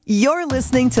You're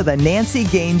listening to The Nancy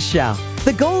Gaines Show.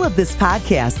 The goal of this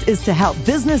podcast is to help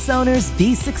business owners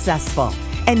be successful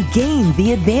and gain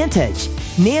the advantage.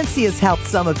 Nancy has helped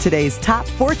some of today's top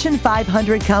Fortune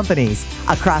 500 companies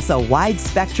across a wide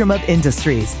spectrum of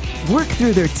industries work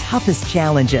through their toughest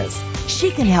challenges.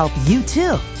 She can help you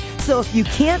too. So if you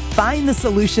can't find the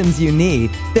solutions you need,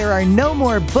 there are no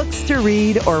more books to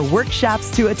read or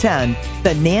workshops to attend.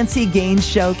 The Nancy Gaines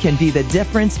Show can be the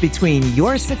difference between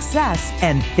your success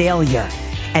and failure.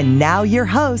 And now your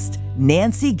host,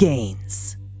 Nancy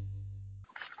Gaines.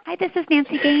 Hi, this is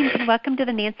Nancy Gaines, and welcome to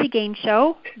the Nancy Gaines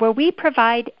Show, where we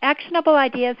provide actionable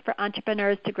ideas for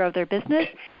entrepreneurs to grow their business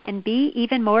and be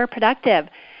even more productive.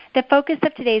 The focus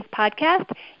of today's podcast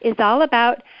is all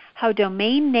about how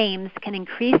domain names can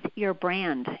increase your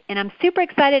brand. And I'm super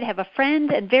excited to have a friend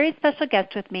and very special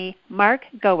guest with me, Marc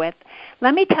Gawith.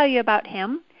 Let me tell you about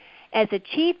him. As a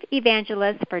Chief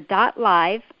Evangelist for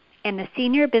 .live and the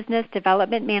Senior Business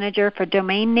Development Manager for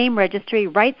Domain Name Registry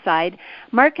RightSide,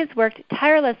 Marc has worked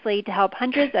tirelessly to help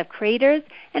hundreds of creators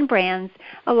and brands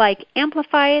alike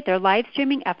amplify their live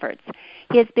streaming efforts.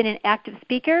 He has been an active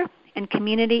speaker and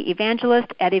community evangelist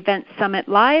at Event Summit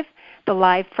Live, the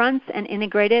Live Fronts, and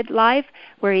Integrated Live,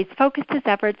 where he's focused his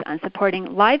efforts on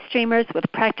supporting live streamers with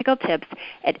practical tips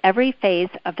at every phase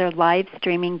of their live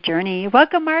streaming journey.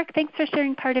 Welcome, Marc. Thanks for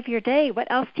sharing part of your day.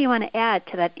 What else do you want to add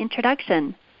to that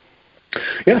introduction?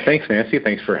 Yeah, thanks, Nancy.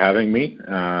 Thanks for having me,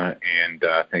 and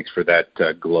thanks for that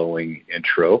glowing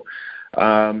intro.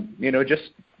 Just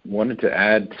wanted to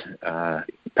add,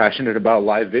 passionate about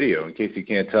live video, in case you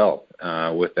can't tell,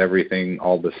 with everything,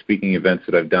 all the speaking events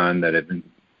that I've done that have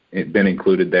been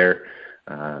included there,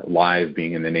 live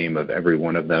being in the name of every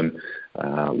one of them.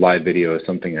 Live video is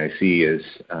something I see as,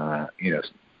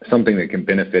 something that can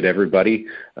benefit everybody.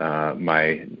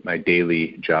 My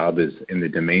daily job is in the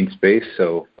domain space,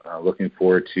 so looking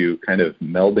forward to kind of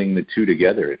melding the two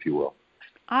together, if you will.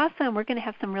 Awesome. We're going to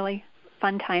have some really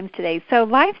fun times today. So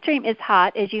live stream is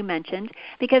hot, as you mentioned,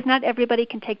 because not everybody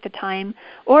can take the time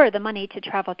or the money to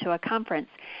travel to a conference.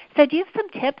 So do you have some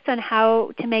tips on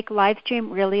how to make live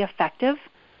stream really effective?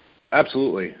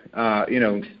 Absolutely. I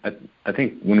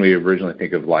think when we originally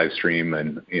think of live stream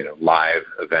and, live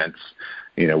events,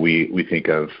 we think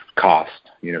of cost,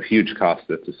 huge cost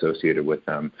that's associated with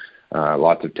them,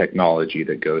 lots of technology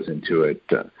that goes into it,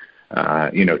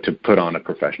 to put on a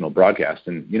professional broadcast.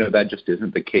 And, that just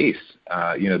isn't the case.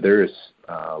 There is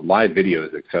live video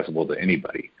is accessible to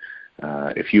anybody.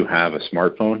 If you have a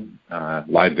smartphone,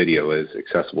 live video is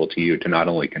accessible to you to not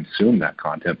only consume that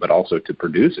content, but also to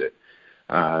produce it.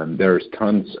 There's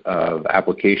tons of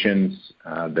applications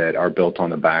that are built on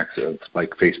the backs of like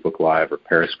Facebook Live or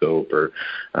Periscope or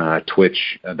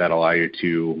Twitch that allow you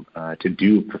to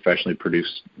do professionally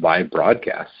produced live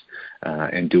broadcasts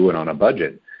and do it on a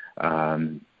budget.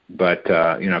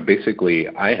 Basically,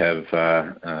 I have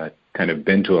kind of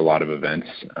been to a lot of events,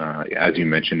 as you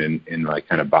mentioned in my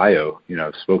kind of bio.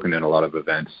 I've spoken at a lot of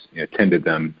events, attended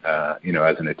them,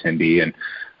 as an attendee, and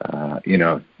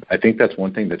I think that's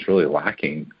one thing that's really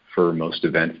lacking for most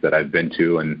events that I've been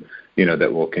to, and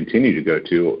that we'll continue to go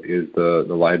to, is the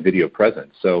live video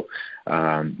presence. So,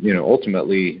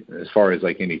 ultimately, as far as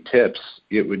like any tips,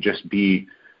 it would just be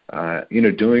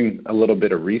doing a little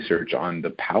bit of research on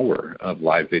the power of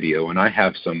live video. And I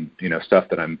have some, stuff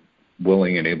that I'm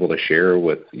willing and able to share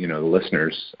with, the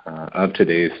listeners of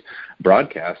today's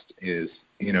broadcast is,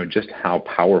 just how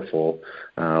powerful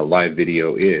live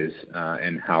video is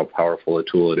and how powerful a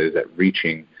tool it is at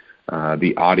reaching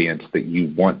the audience that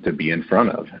you want to be in front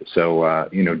of. So,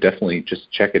 definitely just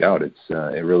check it out. It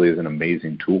really is an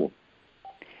amazing tool.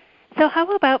 So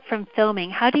how about from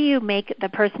filming? How do you make the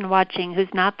person watching who's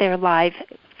not there live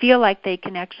feel like they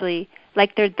can actually,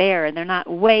 like they're there and they're not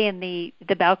way in the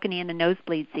balcony in the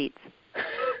nosebleed seats?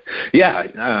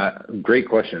 Yeah, great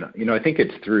question. I think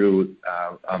it's through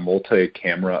a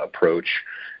multi-camera approach,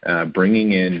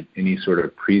 bringing in any sort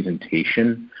of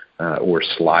presentation or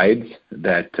slides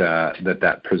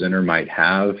that presenter might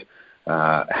have,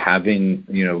 having,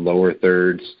 lower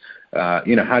thirds.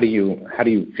 How do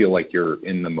you feel like you're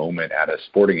in the moment at a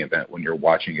sporting event when you're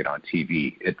watching it on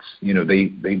TV? It's,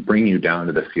 they bring you down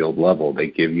to the field level. They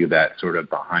give you that sort of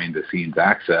behind the scenes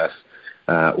access,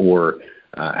 or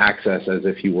access as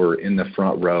if you were in the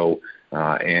front row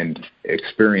and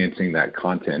experiencing that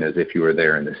content as if you were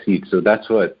there in the seat. So that's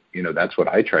what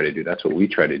I try to do. That's what we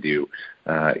try to do,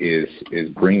 is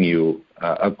bring you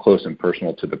up close and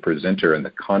personal to the presenter and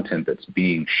the content that's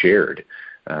being shared,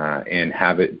 and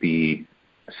have it be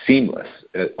seamless,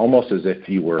 almost as if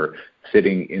you were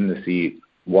sitting in the seat,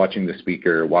 watching the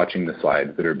speaker, watching the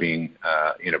slides that are being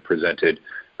presented,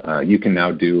 we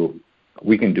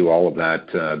can do all of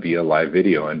that via live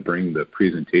video and bring the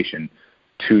presentation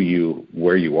to you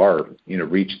where you are,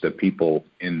 reach the people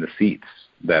in the seats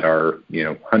that are,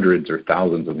 hundreds or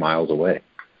thousands of miles away.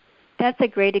 That's a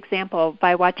great example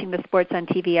by watching the sports on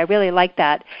TV. I really like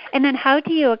that. And then how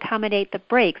do you accommodate the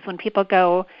breaks when people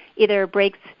go either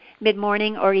breaks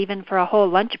mid-morning or even for a whole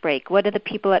lunch break? What do the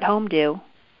people at home do?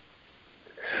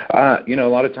 A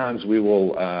lot of times we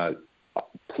will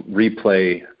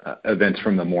replay events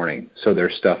from the morning. So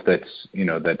there's stuff that's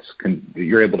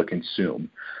you're able to consume.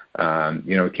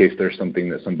 In case there's something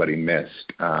that somebody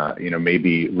missed,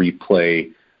 maybe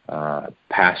replay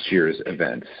past year's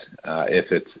events. If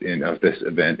this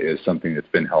event is something that's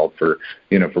been held for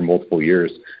multiple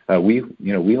years, we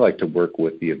like to work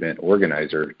with the event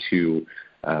organizer to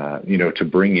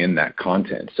bring in that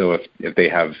content. So if they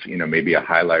have maybe a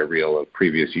highlight reel of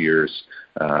previous year's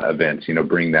events,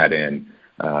 bring that in.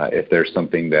 If there's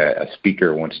something that a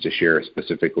speaker wants to share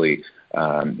specifically,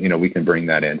 we can bring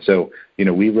that in. So,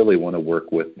 we really want to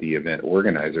work with the event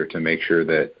organizer to make sure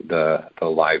that the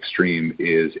live stream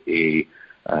is a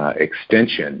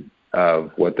extension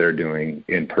of what they're doing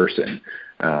in person,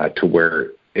 to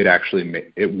where it actually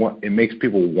it makes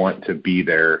people want to be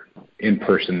there in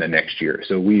person the next year.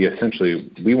 So we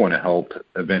want to help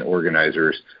event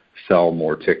organizers sell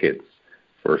more tickets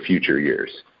for future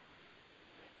years.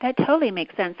 That totally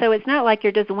makes sense. So it's not like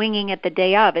you're just winging it the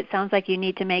day of. It sounds like you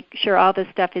need to make sure all this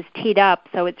stuff is teed up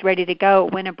so it's ready to go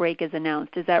when a break is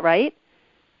announced. Is that right?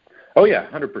 Oh yeah,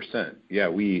 100%. Yeah,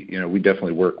 we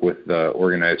definitely work with the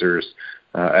organizers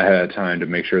ahead of time to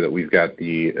make sure that we've got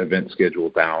the event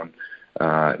schedule down.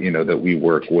 That we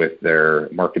work with their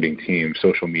marketing team,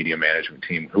 social media management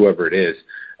team, whoever it is,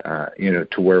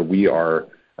 to where we are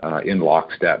in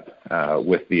lockstep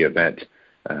with the event.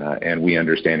 And we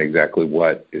understand exactly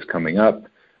what is coming up.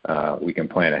 We can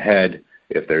plan ahead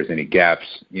if there's any gaps,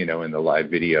 in the live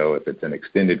video, if it's an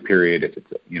extended period, if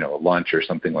it's, a lunch or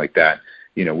something like that,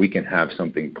 we can have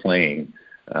something playing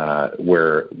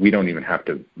where we don't even have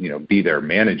to, be there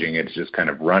managing it. It's just kind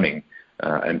of running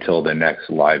until the next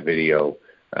live video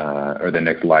or the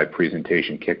next live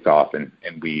presentation kicks off and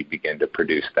we begin to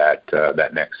produce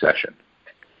that next session.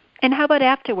 And how about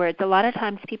afterwards? A lot of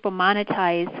times people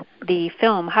monetize the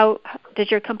film. How does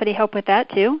your company help with that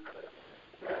too?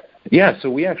 Yeah,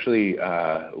 so we actually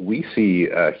we see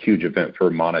a huge event for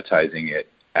monetizing it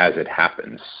as it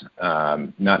happens,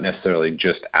 not necessarily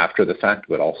just after the fact,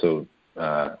 but also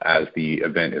as the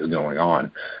event is going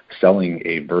on, selling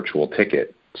a virtual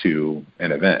ticket to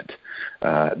an event.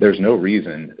 There's no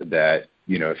reason that,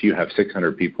 if you have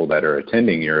 600 people that are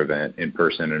attending your event in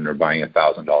person and are buying a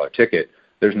 $1,000 ticket,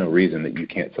 there's no reason that you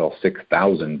can't sell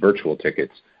 6,000 virtual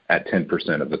tickets at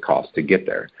 10% of the cost to get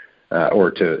there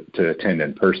or to attend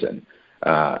in person.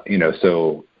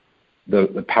 So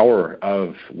the power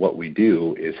of what we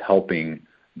do is helping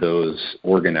those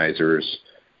organizers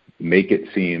make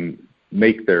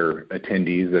their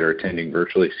attendees that are attending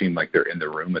virtually seem like they're in the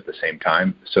room at the same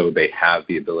time, so they have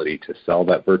the ability to sell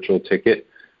that virtual ticket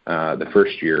the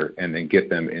first year and then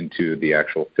get them into the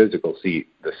actual physical seat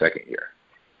the second year.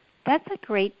 That's a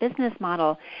great business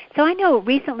model. So I know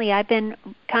recently I've been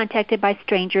contacted by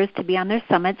strangers to be on their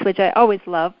summits, which I always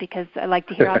love because I like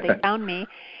to hear how they found me.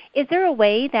 Is there a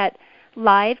way that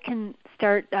live can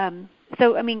start? Can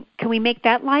we make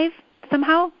that live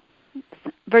somehow?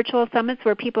 Virtual summits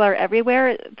where people are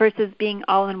everywhere versus being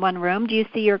all in one room. Do you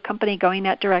see your company going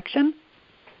that direction?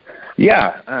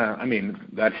 Yeah,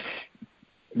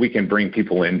 we can bring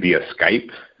people in via Skype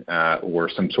or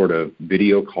some sort of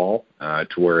video call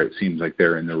to where it seems like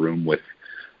they're in the room with,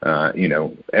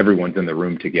 everyone's in the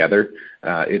room together.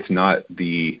 It's not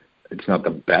the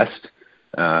best,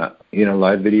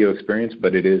 live video experience,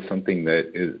 but it is something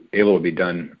that is able to be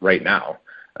done right now.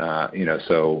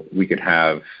 So we could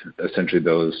have essentially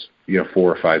those, 4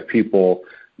 or 5 people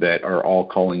that are all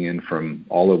calling in from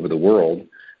all over the world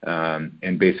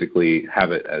and basically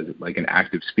have it as like an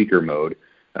active speaker mode.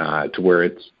 To where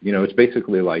it's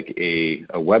basically like a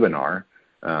webinar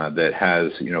that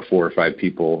has 4 or 5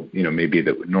 people maybe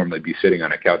that would normally be sitting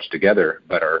on a couch together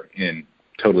but are in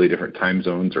totally different time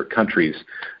zones or countries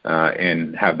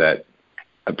and have that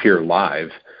appear live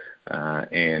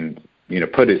and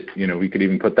we could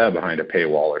even put that behind a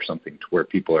paywall or something to where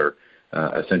people are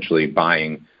essentially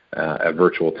buying a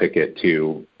virtual ticket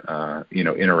to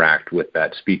interact with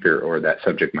that speaker or that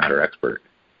subject matter expert.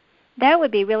 That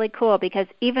would be really cool because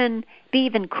be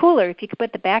even cooler if you could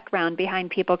put the background behind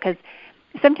people because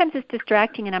sometimes it's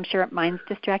distracting, and I'm sure mine's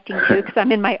distracting too because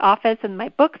I'm in my office and my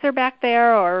books are back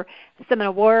there or some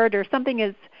award or something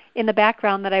is in the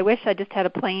background that I wish I just had a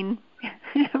plain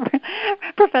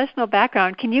Professional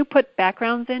background. Can you put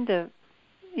backgrounds into,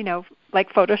 like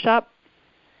Photoshop?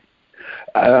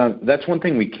 That's one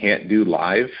thing we can't do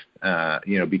live,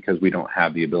 because we don't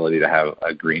have the ability to have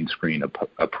a green screen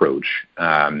approach.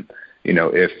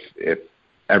 If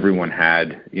everyone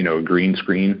had, a green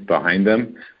screen behind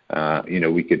them,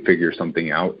 we could figure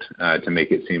something out to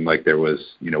make it seem like there was,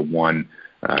 one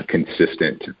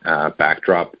consistent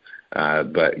backdrop.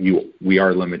 But we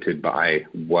are limited by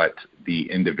what the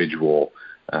individual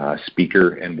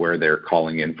speaker and where they're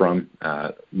calling in from.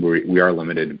 We are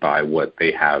limited by what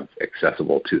they have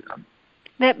accessible to them.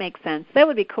 That makes sense. That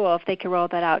would be cool if they could roll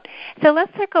that out. So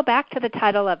let's circle back to the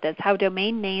title of this, How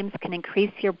Domain Names Can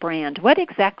Increase Your Brand. What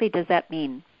exactly does that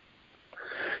mean?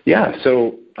 Yeah,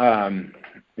 so,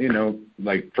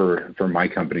 like for my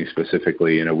company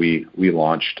specifically, we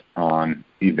launched on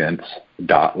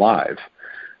events.live.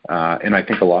 And I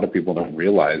think a lot of people don't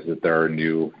realize that there are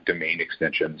new domain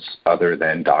extensions other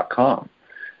than .com.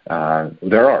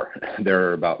 There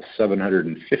are about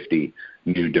 750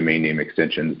 new domain name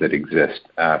extensions that exist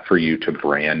for you to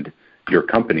brand your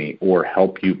company or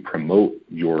help you promote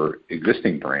your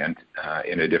existing brand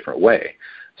in a different way.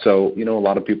 So, a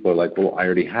lot of people are like, well, I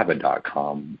already have a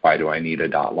 .com. Why do I need a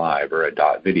 .live or a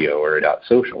 .video or a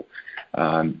 .social?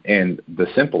 And the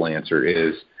simple answer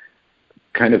is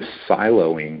kind of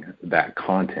siloing that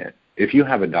content. If you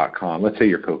have a .com, let's say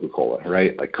you're Coca-Cola,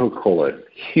 right? Like Coca-Cola,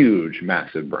 huge,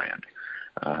 massive brand.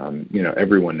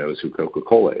 Everyone knows who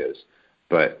Coca-Cola is,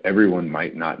 but everyone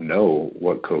might not know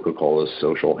what Coca-Cola's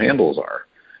social handles are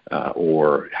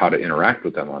or how to interact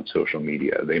with them on social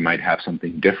media. They might have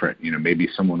something different. Maybe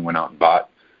someone went out and bought,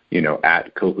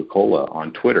 at Coca-Cola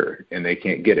on Twitter and they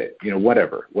can't get it.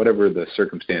 Whatever the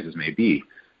circumstances may be,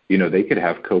 they could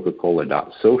have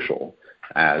Coca-Cola.social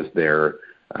as their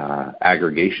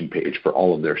aggregation page for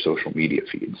all of their social media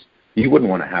feeds. You wouldn't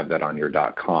want to have that on your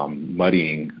 .com,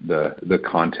 muddying the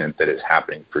content that is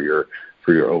happening for your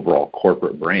overall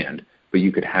corporate brand. But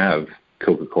you could have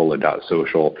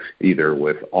Coca-Cola.social either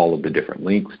with all of the different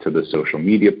links to the social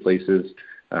media places,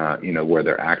 where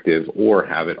they're active, or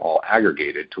have it all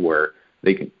aggregated to where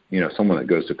they can, someone that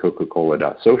goes to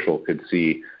Coca-Cola.social could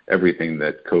see everything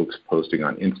that Coke's posting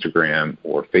on Instagram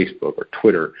or Facebook or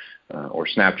Twitter or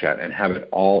Snapchat, and have it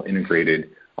all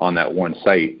integrated on that one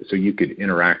site so you could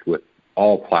interact with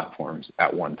all platforms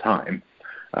at one time.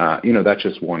 That's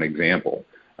just one example.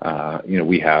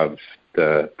 We have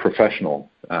the professional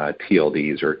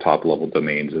TLDs, or top-level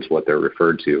domains is what they're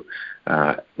referred to,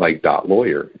 like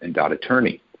 .lawyer and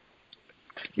 .attorney.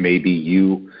 Maybe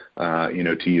you,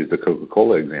 to use the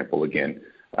Coca-Cola example again,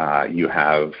 you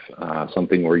have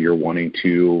something where you're wanting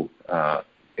to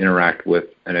interact with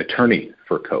an attorney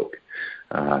for Coke.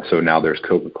 So now there's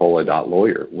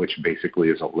Coca-Cola.lawyer, which basically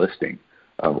is a listing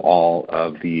of all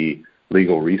of the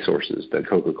legal resources that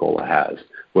Coca-Cola has,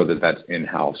 whether that's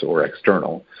in-house or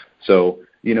external. So,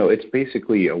 it's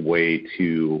basically a way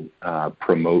to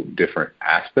promote different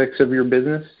aspects of your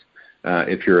business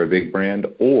if you're a big brand,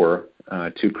 or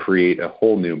to create a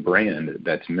whole new brand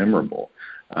that's memorable.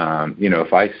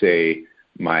 If I say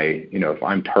if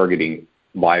I'm targeting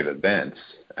live events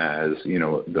as,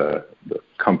 the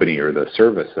company or the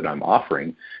service that I'm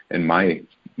offering, and my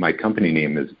company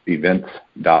name is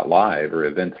events.live or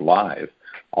events live,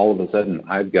 all of a sudden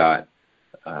I've got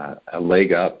a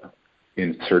leg up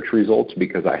in search results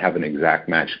because I have an exact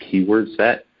match keyword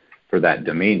set for that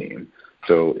domain name.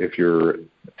 So if you're,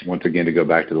 once again, to go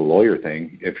back to the lawyer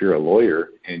thing, if you're a lawyer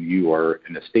and you are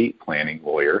an estate planning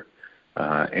lawyer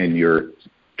and you're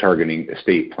targeting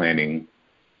estate planning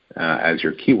as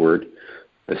your keyword,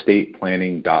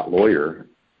 estateplanning.lawyer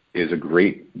is a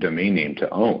great domain name to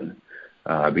own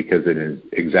because it is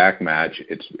exact match.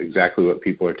 It's exactly what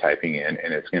people are typing in,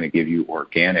 and it's going to give you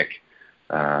organic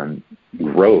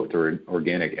growth or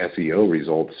organic SEO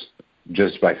results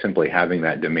just by simply having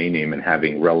that domain name and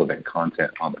having relevant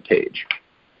content on the page.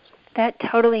 That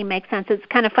totally makes sense. It's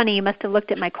kind of funny. You must have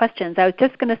looked at my questions. I was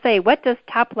just going to say, what does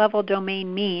top-level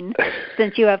domain mean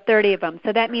since you have 30 of them?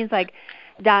 So that means like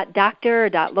 .doctor,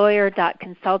 .lawyer,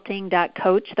 .consulting,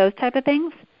 .coach, those type of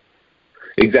things?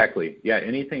 Exactly. Yeah,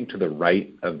 anything to the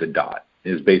right of the dot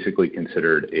is basically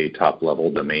considered a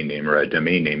top-level domain name or a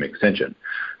domain name extension.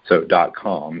 So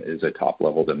 .com is a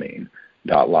top-level domain.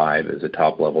 .live is a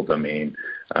top-level domain.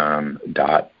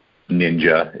 .ninja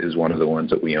is one of the ones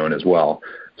that we own as well.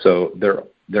 So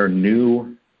they're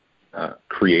new,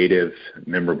 creative,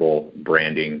 memorable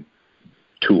branding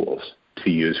tools to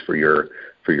use for your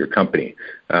company.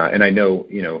 And I know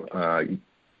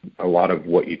a lot of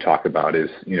what you talk about is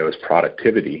is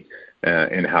productivity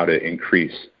and how to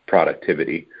increase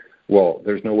productivity. Well,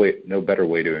 there's no better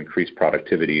way to increase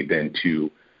productivity than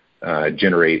to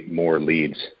generate more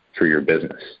leads for your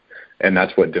business. And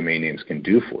that's what domain names can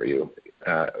do for you,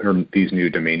 or these new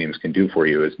domain names can do for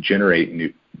you, is generate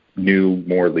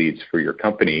more leads for your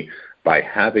company by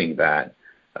having that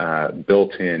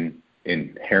built-in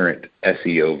inherent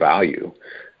SEO value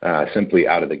simply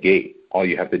out of the gate. All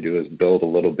you have to do is build a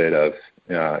little bit of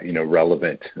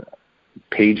relevant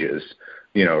pages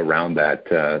around that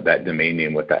domain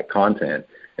name with that content,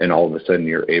 and all of a sudden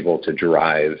you're able to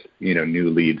drive new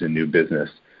leads and new business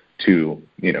to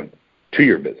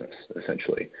your business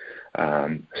essentially.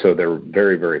 So they're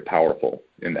very, very powerful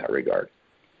in that regard.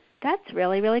 That's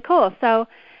really, really cool. So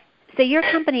your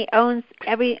company owns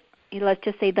let's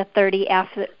just say the 30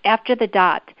 after the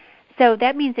dot. So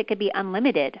that means it could be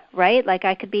unlimited, right? Like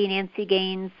I could be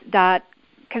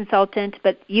nancygaines.consultant,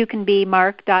 but you can be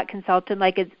marc.consultant.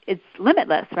 Like it's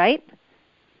limitless, right?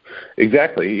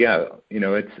 Exactly. Yeah.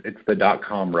 It's the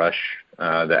 .com rush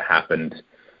that happened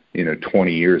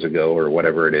 20 years ago or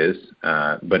whatever it is.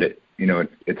 But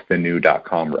it's the new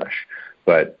 .com rush.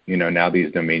 But now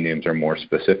these domain names are more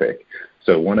specific.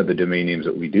 So one of the domain names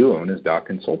that we do own is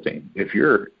 .consulting. If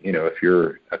you're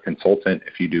a consultant,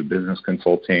 if you do business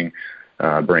consulting,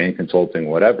 brand consulting,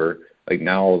 whatever, like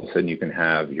now all of a sudden you can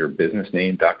have your business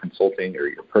name .consulting or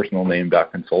your personal name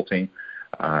 .consulting.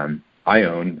 I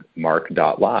own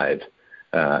marc.live.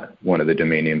 One of the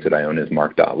domain names that I own is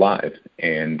marc.live.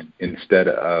 And instead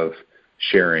of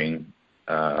sharing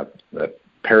the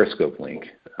Periscope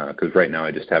link, because right now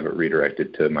I just have it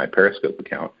redirected to my Periscope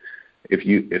account,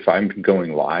 if I'm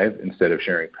going live, instead of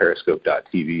sharing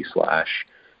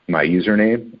periscope.tv/my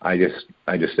username, I just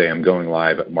say I'm going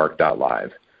live at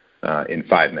marc.live in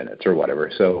 5 minutes or whatever.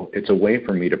 So it's a way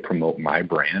for me to promote my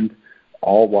brand,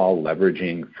 all while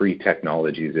leveraging free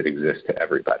technologies that exist to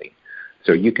everybody.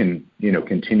 So you can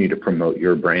continue to promote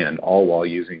your brand all while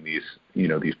using these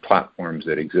platforms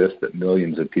that exist that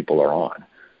millions of people are on.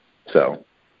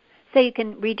 So you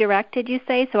can redirect, did you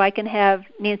say? So I can have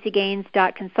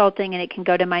nancygaines.consulting and it can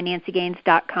go to my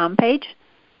nancygaines.com page?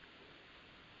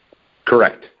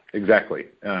 Correct. Exactly.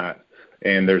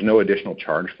 And there's no additional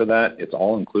charge for that. It's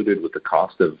all included with the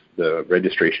cost of the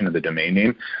registration of the domain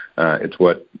name. It's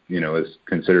what is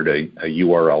considered a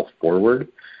URL forward.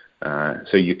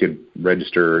 So you could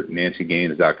register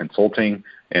nancygaines.consulting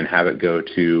and have it go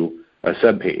to a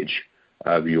subpage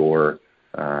of your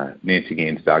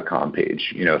nancygaines.com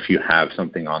page. If you have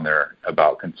something on there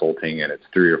about consulting and it's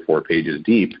 3 or 4 pages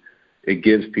deep, it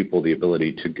gives people the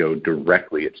ability to go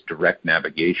directly. It's direct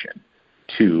navigation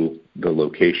to the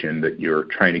location that you're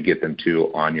trying to get them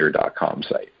to on your .com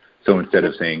site. So instead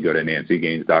of saying go to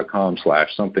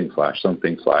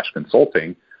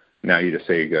nancygaines.com/something/something/consulting, now you just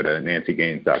say go to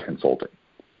nancygaines.consulting.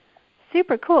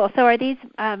 Super cool. So are these,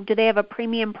 do they have a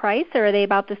premium price, or are they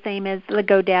about the same as the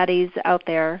GoDaddies out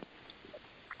there?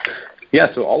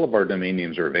 Yeah, so all of our domain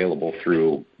names are available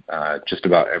through just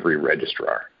about every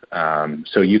registrar.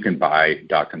 So you can buy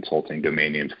 .consulting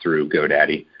domain names through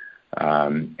GoDaddy,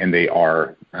 and they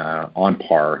are on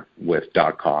par with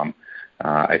 .com.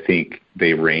 I think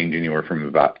they range anywhere from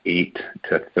about $8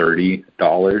 to $30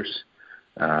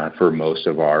 for most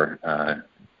of our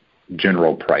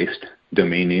general priced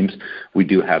domain names. We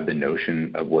do have the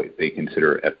notion of what they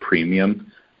consider a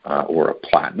premium or a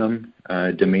platinum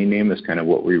domain name is kind of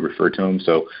what we refer to them.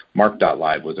 So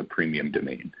marc.live was a premium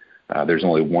domain. There's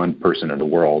only one person in the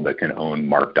world that can own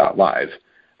marc.live.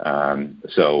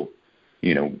 So,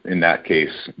 in that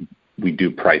case, we do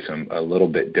price them a little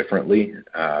bit differently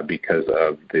because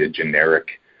of the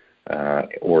generic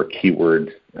or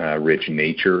keyword rich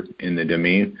nature in the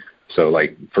domain. So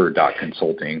like for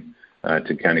 .consulting,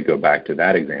 to kind of go back to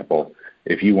that example,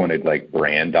 if you wanted like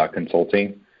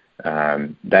brand.consulting,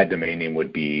 that domain name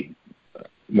would be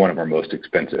one of our most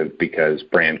expensive because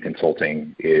brand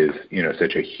consulting is,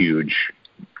 such a huge,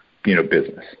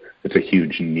 business. It's a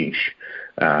huge niche.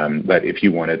 But if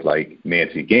you wanted like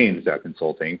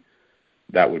nancygaines.consulting,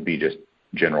 that would be just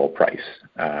general price.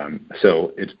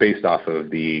 So it's based off of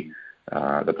the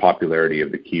popularity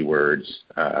of the keywords,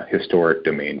 historic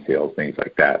domain sales, things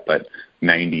like that. But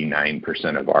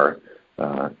 99% of our,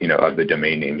 of the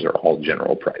domain names are all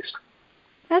general priced.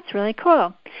 That's really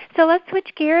cool. So let's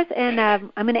switch gears, and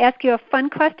I'm going to ask you a fun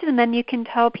question, and then you can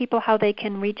tell people how they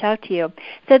can reach out to you.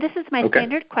 So this is my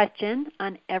standard question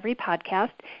on every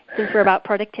podcast, since we're about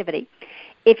productivity.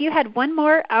 If you had one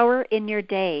more hour in your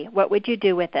day, what would you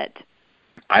do with it?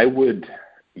 I would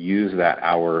use that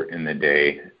hour in the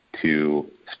day to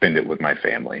spend it with my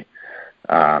family.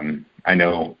 I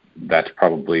know that's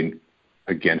probably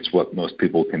against what most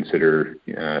people consider,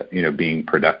 being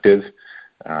productive.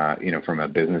 from a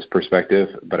business perspective,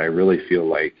 but I really feel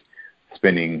like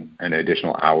spending an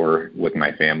additional hour with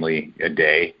my family a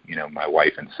day, my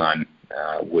wife and son,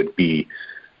 would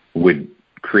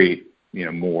create,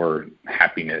 more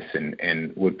happiness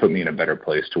and would put me in a better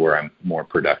place to where I'm more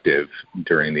productive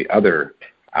during the other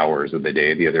hours of the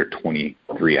day, the other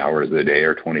 23 hours of the day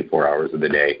or 24 hours of the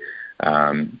day,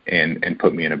 and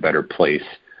put me in a better place,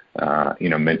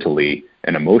 mentally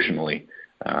and emotionally,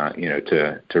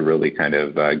 to really kind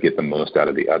of get the most out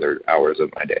of the other hours of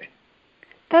my day.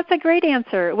 That's a great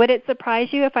answer. Would it surprise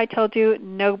you if I told you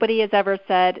nobody has ever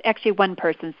said, actually one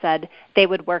person said they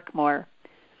would work more?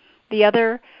 The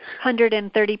other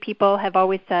 130 people have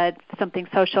always said something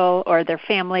social or their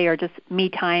family or just me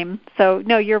time. So,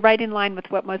 no, you're right in line with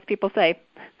what most people say.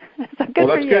 So good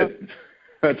for you. Good.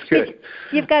 That's good.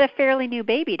 You've got a fairly new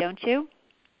baby, don't you?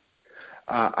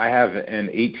 I have an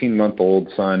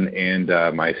 18-month-old son, and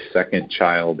my second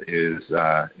child is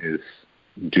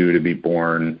due to be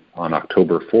born on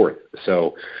October 4th.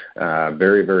 So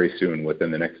very, very soon,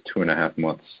 within the next 2.5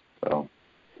 months.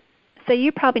 So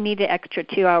you probably need an extra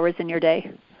 2 hours in your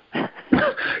day.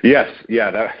 Yes,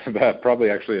 yeah, that probably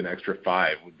actually an extra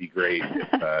 5 would be great.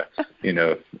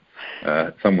 If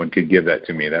someone could give that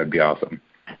to me, that would be awesome.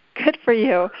 Good for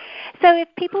you. So if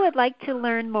people would like to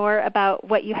learn more about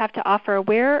what you have to offer,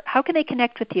 how can they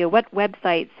connect with you? What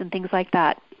websites and things like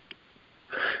that?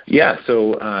 Yeah,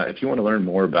 so if you want to learn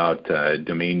more about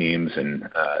domain names and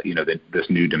this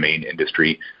new domain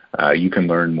industry, you can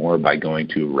learn more by going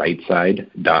to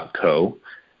rightside.co.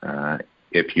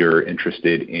 If you're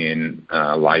interested in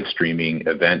live streaming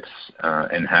events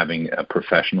and having a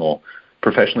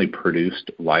professionally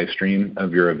produced live stream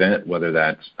of your event, whether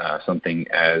that's something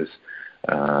as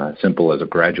simple as a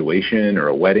graduation or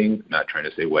a wedding, not trying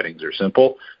to say weddings are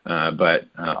simple, but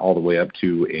all the way up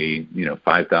to a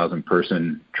 5,000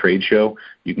 person trade show,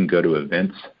 you can go to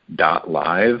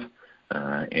events.live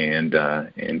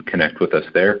and connect with us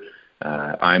there.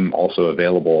 I'm also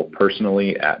available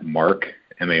personally at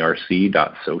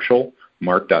marc.social.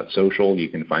 Marc.social, you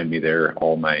can find me there.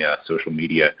 All my social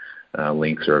media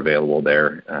links are available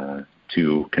there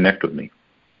to connect with me.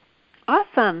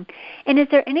 Awesome. And is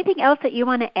there anything else that you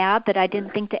want to add that I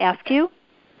didn't think to ask you?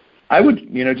 I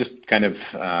would, just kind of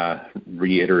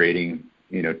reiterating,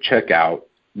 check out,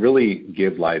 really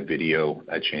give live video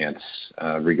a chance,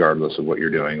 regardless of what you're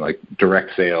doing, like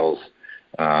direct sales,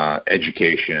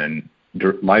 education.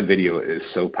 Live video is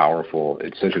so powerful.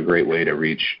 It's such a great way to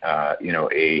reach, a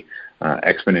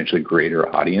exponentially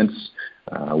greater audience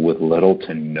with little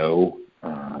to no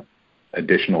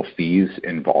additional fees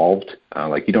involved.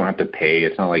 Like you don't have to pay.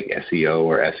 It's not like SEO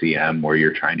or SEM where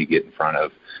you're trying to get in front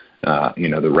of,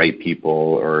 the right people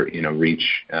or,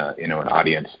 reach, an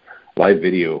audience. Live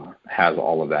video has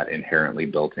all of that inherently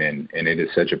built in, and it is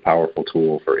such a powerful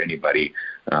tool for anybody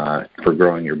for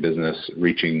growing your business,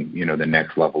 reaching, the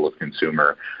next level of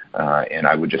consumer. And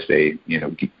I would just say,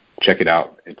 check it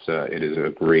out. It is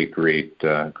a great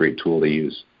tool to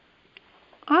use.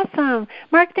 Awesome.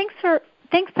 Marc, thanks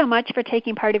so much for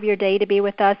taking part of your day to be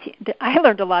with us. I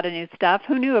learned a lot of new stuff.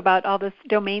 Who knew about all this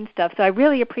domain stuff? So I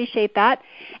really appreciate that.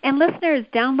 And listeners,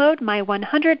 download my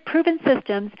 100 proven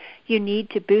systems you need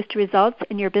to boost results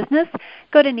in your business.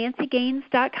 Go to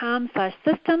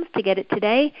nancygaines.com/systems to get it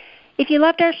today. If you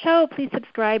loved our show, please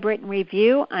subscribe, rate, and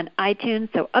review on iTunes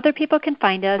so other people can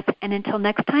find us. And until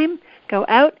next time, go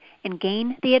out and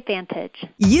gain the advantage.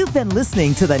 You've been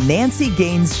listening to The Nancy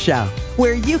Gaines Show,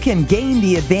 where you can gain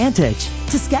the advantage.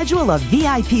 To schedule a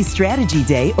VIP strategy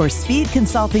day or speed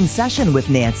consulting session with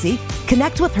Nancy,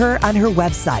 connect with her on her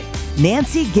website,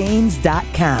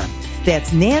 nancygaines.com.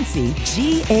 That's Nancy,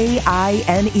 GAINES.com.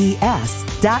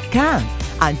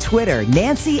 On Twitter,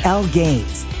 Nancy L.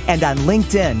 Gaines. And on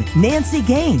LinkedIn, Nancy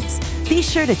Gaines. Be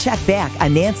sure to check back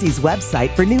on Nancy's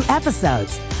website for new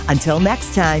episodes. Until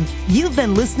next time, you've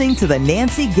been listening to The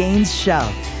Nancy Gaines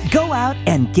Show. Go out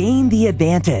and gain the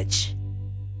advantage.